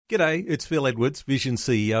G'day, it's Phil Edwards, Vision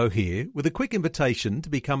CEO here, with a quick invitation to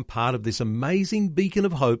become part of this amazing beacon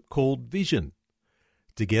of hope called Vision.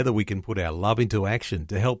 Together we can put our love into action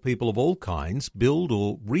to help people of all kinds build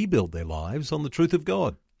or rebuild their lives on the truth of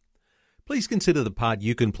God. Please consider the part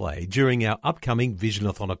you can play during our upcoming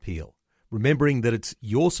Visionathon appeal, remembering that it's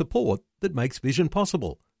your support that makes Vision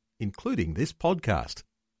possible, including this podcast.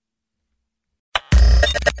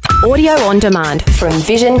 Audio on demand from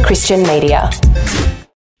Vision Christian Media.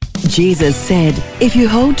 Jesus said, "If you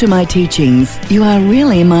hold to my teachings, you are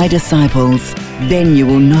really my disciples. Then you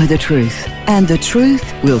will know the truth, and the truth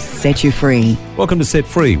will set you free." Welcome to Set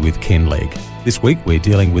Free with Ken Legg. This week we're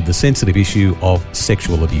dealing with the sensitive issue of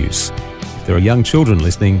sexual abuse. If there are young children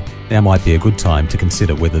listening, now might be a good time to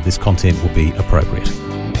consider whether this content will be appropriate.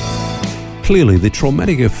 Clearly, the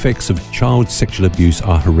traumatic effects of child sexual abuse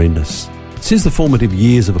are horrendous. Since the formative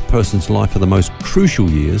years of a person's life are the most crucial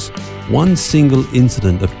years, one single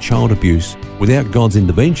incident of child abuse without God's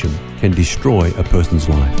intervention can destroy a person's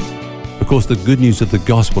life. Of course, the good news of the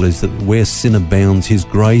gospel is that where sin abounds, His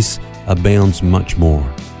grace abounds much more.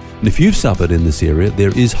 And if you've suffered in this area,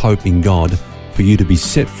 there is hope in God for you to be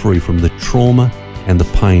set free from the trauma and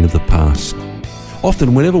the pain of the past.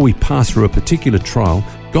 Often, whenever we pass through a particular trial,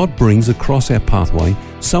 God brings across our pathway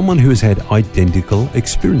someone who has had identical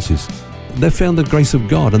experiences. They've found the grace of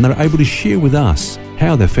God and they're able to share with us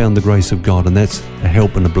how they've found the grace of God, and that's a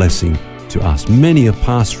help and a blessing to us. Many have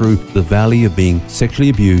passed through the valley of being sexually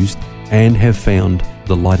abused and have found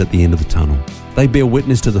the light at the end of the tunnel. They bear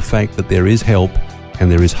witness to the fact that there is help and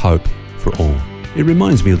there is hope for all. It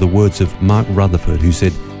reminds me of the words of Mark Rutherford, who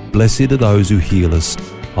said, "Blessed are those who heal us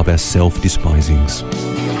of our self-despisings."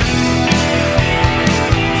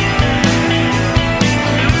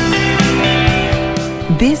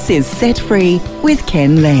 This is Set Free with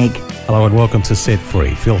Ken Legg. Hello and welcome to Set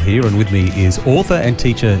Free. Phil here, and with me is author and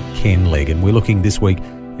teacher Ken Legg, and we're looking this week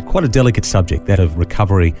at quite a delicate subject, that of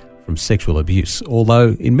recovery from sexual abuse.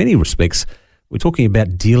 Although in many respects we're talking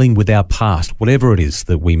about dealing with our past, whatever it is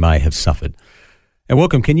that we may have suffered. And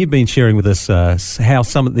welcome, Ken. You've been sharing with us how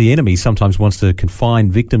the enemy sometimes wants to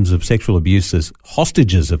confine victims of sexual abuse as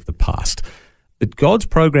hostages of the past. But God's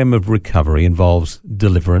program of recovery involves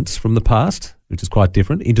deliverance from the past, which is quite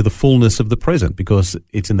different, into the fullness of the present, because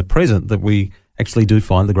it's in the present that we actually do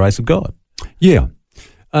find the grace of God. Yeah.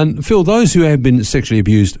 And Phil, those who have been sexually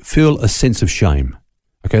abused feel a sense of shame.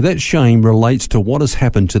 Okay, that shame relates to what has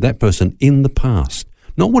happened to that person in the past,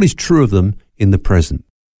 not what is true of them in the present.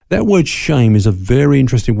 That word shame is a very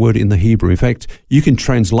interesting word in the Hebrew. In fact, you can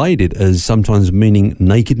translate it as sometimes meaning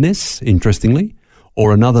nakedness, interestingly,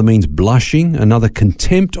 or another means blushing, another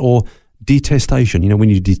contempt or detestation, when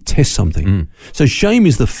you detest something. So shame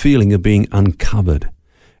is the feeling of being uncovered.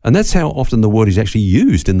 And that's how often the word is actually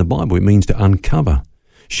used in the Bible. It means to uncover.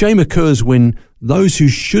 Shame occurs when those who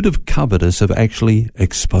should have covered us have actually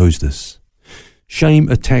exposed us. Shame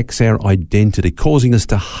attacks our identity, causing us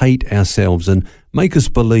to hate ourselves and make us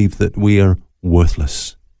believe that we are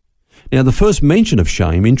worthless. Now, the first mention of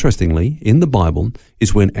shame, interestingly, in the Bible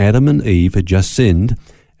is when Adam and Eve had just sinned,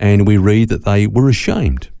 and we read that they were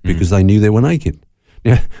ashamed because they knew they were naked.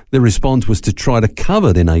 Now, their response was to try to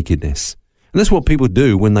cover their nakedness. And that's what people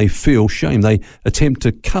do when they feel shame. They attempt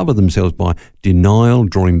to cover themselves by denial,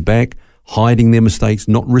 drawing back, hiding their mistakes,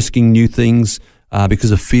 not risking new things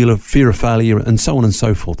because of fear of failure, and so on and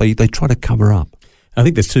so forth. They try to cover up. I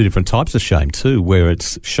think there's two different types of shame too, where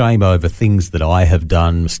it's shame over things that I have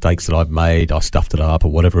done, mistakes that I've made, I stuffed it up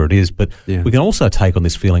or whatever it is. But we can also take on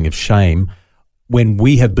this feeling of shame when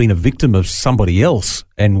we have been a victim of somebody else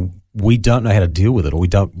and we don't know how to deal with it, or we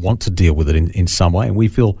don't want to deal with it in some way, and we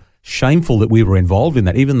feel shameful that we were involved in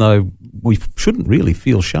that, even though we shouldn't really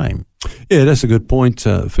feel shame. Yeah, that's a good point,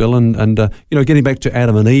 Phil. And getting back to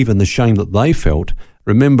Adam and Eve and the shame that they felt,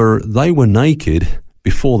 remember, they were naked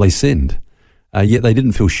before they sinned. Yet they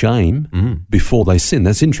didn't feel shame before they sinned.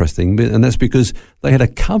 That's interesting, and that's because they had a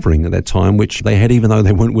covering at that time, which they had even though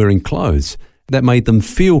they weren't wearing clothes. That made them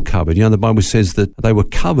feel covered. The Bible says that they were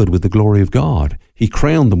covered with the glory of God. He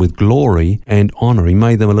crowned them with glory and honor. He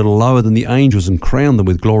made them a little lower than the angels and crowned them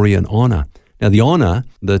with glory and honor. Now, the honor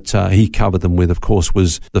that He covered them with, of course,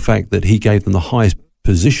 was the fact that He gave them the highest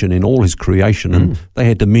position in all His creation, and they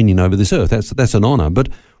had dominion over this earth. That's an honor. But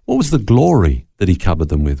what was the glory that He covered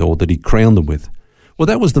them with, or that He crowned them with? Well,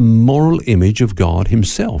 that was the moral image of God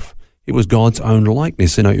Himself. It was God's own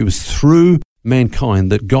likeness. It was through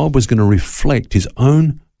mankind that God was going to reflect His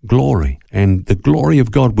own glory, and the glory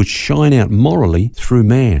of God would shine out morally through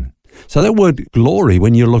man. So that word glory,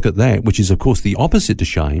 when you look at that, which is of course the opposite to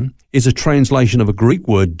shame, is a translation of a Greek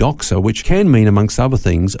word doxa, which can mean, amongst other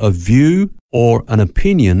things, a view or an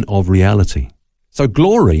opinion of reality. So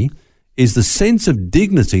glory is the sense of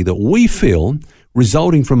dignity that we feel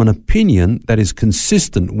resulting from an opinion that is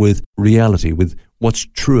consistent with reality, with what's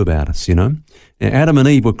true about us, Now, Adam and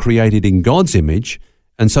Eve were created in God's image,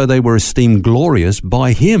 and so they were esteemed glorious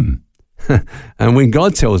by Him. And when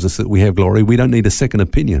God tells us that we have glory, we don't need a second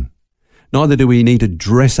opinion. Neither do we need to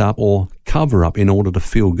dress up or cover up in order to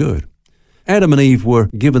feel good. Adam and Eve were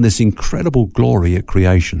given this incredible glory at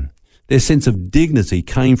creation. Their sense of dignity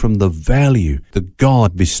came from the value that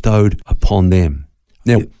God bestowed upon them.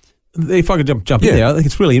 Now, if I could jump in there, I think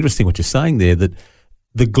it's really interesting what you're saying there, that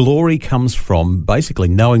the glory comes from basically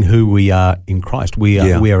knowing who we are in Christ. We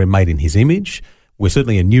are made in His image. We're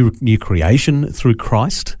certainly a new creation through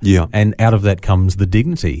Christ. Yeah. And out of that comes the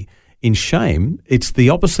dignity. In shame, it's the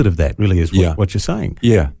opposite of that, really, is what you're saying.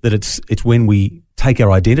 Yeah. That it's when we take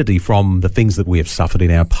our identity from the things that we have suffered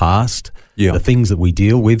in our past, the things that we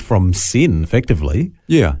deal with from sin, effectively,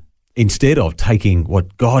 instead of taking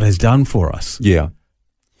what God has done for us. Yeah.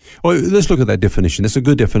 Well, let's look at that definition. That's a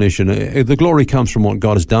good definition. The glory comes from what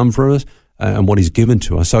God has done for us and what He's given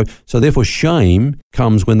to us. So therefore, shame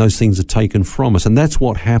comes when those things are taken from us. And that's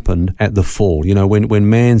what happened at the fall. When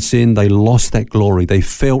man sinned, they lost that glory. They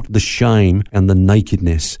felt the shame and the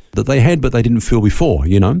nakedness that they had, but they didn't feel before,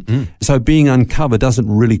 So being uncovered doesn't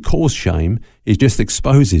really cause shame. It just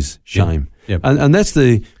exposes shame. Yep. And that's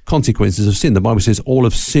the consequences of sin. The Bible says all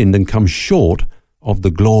have sinned and come short of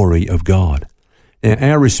the glory of God. Now,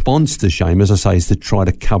 our response to shame, as I say, is to try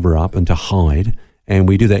to cover up and to hide. And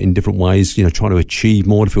we do that in different ways, trying to achieve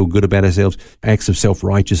more, to feel good about ourselves, acts of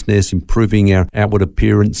self-righteousness, improving our outward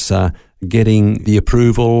appearance, getting the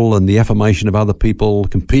approval and the affirmation of other people,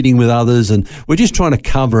 competing with others. And we're just trying to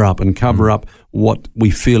cover up what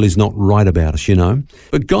we feel is not right about us,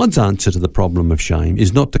 But God's answer to the problem of shame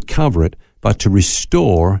is not to cover it, but to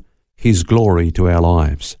restore His glory to our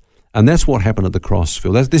lives. And that's what happened at the cross,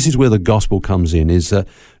 Phil. This is where the gospel comes in, is that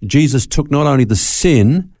Jesus took not only the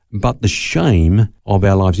sin, but the shame of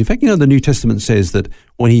our lives. In fact, the New Testament says that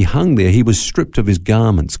when He hung there, He was stripped of His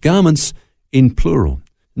garments in plural,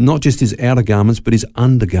 not just His outer garments, but His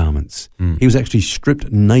undergarments. He was actually stripped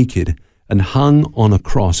naked and hung on a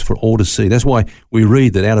cross for all to see. That's why we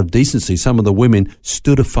read that out of decency, some of the women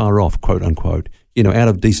stood afar off, quote unquote, out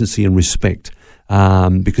of decency and respect,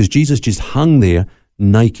 because Jesus just hung there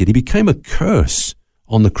naked. He became a curse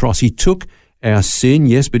on the cross. He took our sin,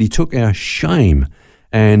 yes, but He took our shame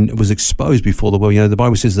and was exposed before the world. The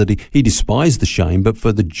Bible says that he despised the shame, but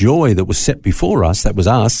for the joy that was set before us, that was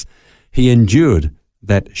us, He endured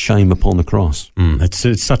that shame upon the cross.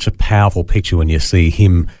 It's such a powerful picture when you see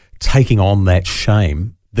Him taking on that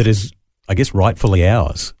shame that is, I guess, rightfully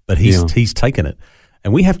ours, but He's taken it.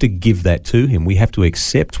 And we have to give that to Him. We have to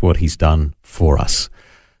accept what He's done for us.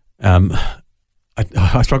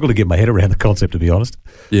 I struggle to get my head around the concept, to be honest.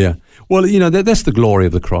 Yeah. Well, that's the glory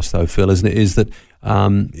of the cross, though, Phil, isn't it? Is that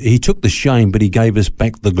He took the shame, but He gave us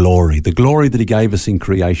back the glory that He gave us in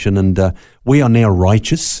creation, and we are now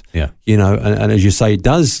righteous. Yeah. And as you say, it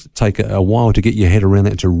does take a while to get your head around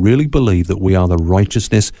that, to really believe that we are the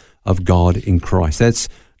righteousness of God in Christ. That's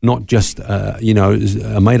not just,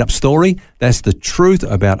 a made-up story. That's the truth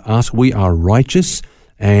about us. We are righteous.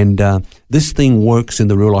 And this thing works in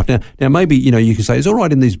the real life. Now maybe, you can say it's all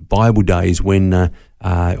right in these Bible days when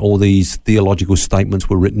all these theological statements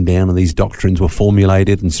were written down and these doctrines were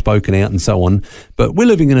formulated and spoken out and so on. But we're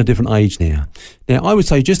living in a different age now. Now, I would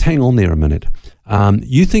say just hang on there a minute.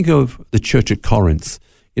 You think of the church at Corinth.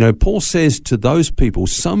 Paul says to those people,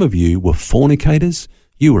 some of you were fornicators,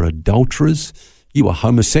 you were adulterers, you were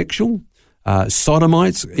homosexual,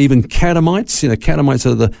 sodomites, even catamites. Catamites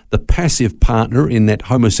are the passive partner in that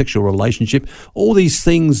homosexual relationship. All these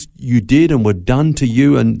things you did and were done to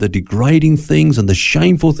you, and the degrading things and the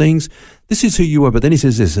shameful things. This is who you are. But then he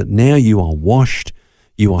says this, that now you are washed,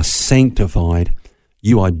 you are sanctified,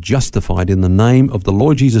 you are justified in the name of the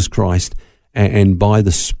Lord Jesus Christ and by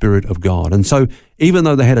the Spirit of God. And so even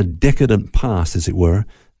though they had a decadent past, as it were,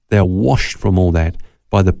 they're washed from all that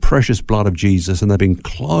by the precious blood of Jesus, and they've been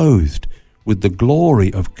clothed with the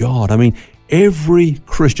glory of God. I mean, every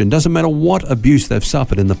Christian, doesn't matter what abuse they've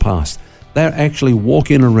suffered in the past, they're actually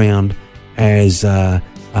walking around as, a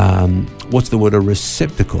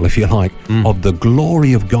receptacle, if you like, of the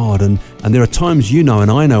glory of God. And there are times,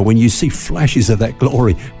 and I know, when you see flashes of that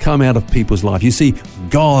glory come out of people's life, you see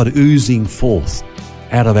God oozing forth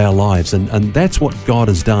out of our lives. And that's what God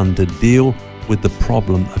has done to deal with the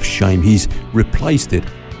problem of shame. He's replaced it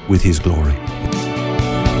with His glory.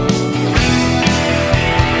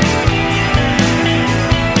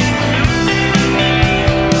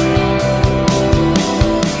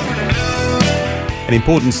 An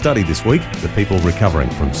important study this week, the people recovering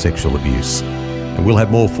from sexual abuse. And we'll have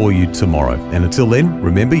more for you tomorrow. And until then,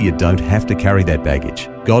 remember, you don't have to carry that baggage.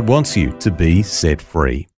 God wants you to be set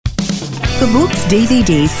free. For books,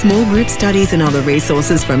 DVDs, small group studies and other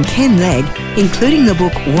resources from Ken Legg, including the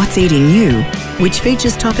book What's Eating You, which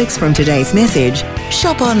features topics from today's message,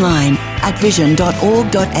 shop online at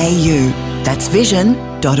vision.org.au. That's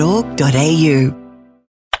vision.org.au.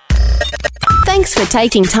 Thanks for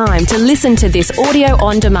taking time to listen to this audio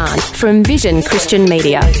on demand from Vision Christian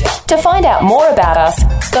Media. To find out more about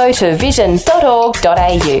us, go to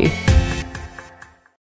vision.org.au.